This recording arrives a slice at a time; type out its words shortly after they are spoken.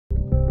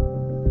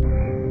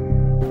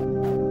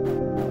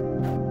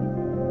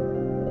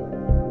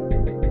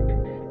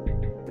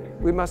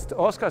we must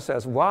ask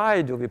ourselves,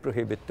 why do we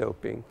prohibit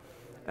doping?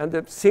 And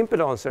the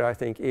simple answer, I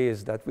think,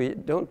 is that we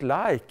don't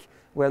like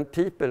when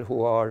people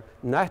who are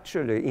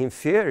naturally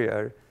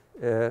inferior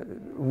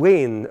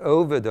win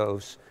over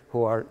those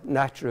who are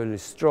naturally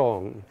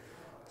strong.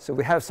 So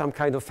we have some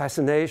kind of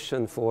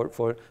fascination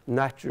for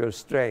natural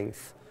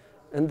strength.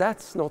 And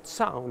that's not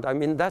sound. I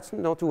mean, that's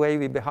not the way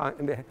we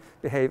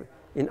behave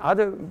in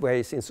other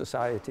ways in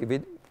society.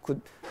 We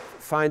could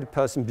find a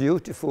person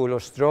beautiful or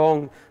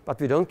strong, but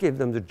we don't give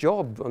them the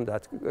job on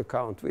that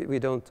account. We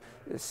don't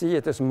see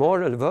it as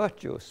moral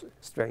virtues,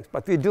 strength,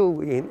 but we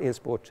do in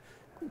sport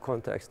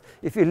context.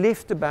 If we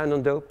lift the ban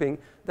on doping,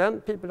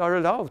 then people are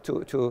allowed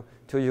to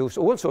use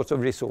all sorts of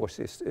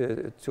resources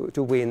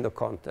to win the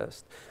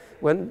contest.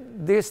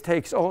 When this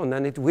takes on,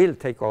 and it will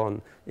take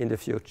on in the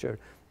future,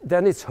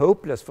 then it's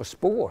hopeless for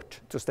sport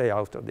to stay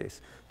out of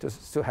this,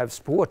 to have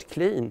sport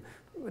clean.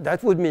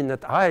 That would mean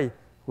that I,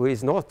 who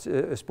is not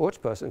a sports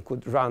person,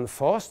 could run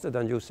faster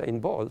than Usain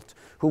Bolt,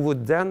 who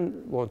would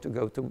then want to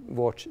go to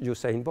watch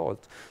Usain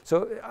Bolt.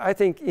 So I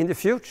think in the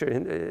future,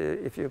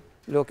 if you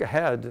look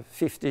ahead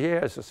 50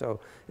 years or so,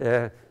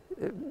 the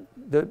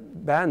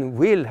ban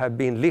will have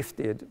been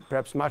lifted,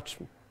 perhaps much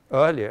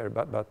earlier,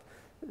 but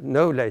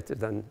no later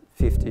than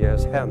 50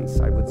 years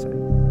hence, I would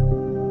say.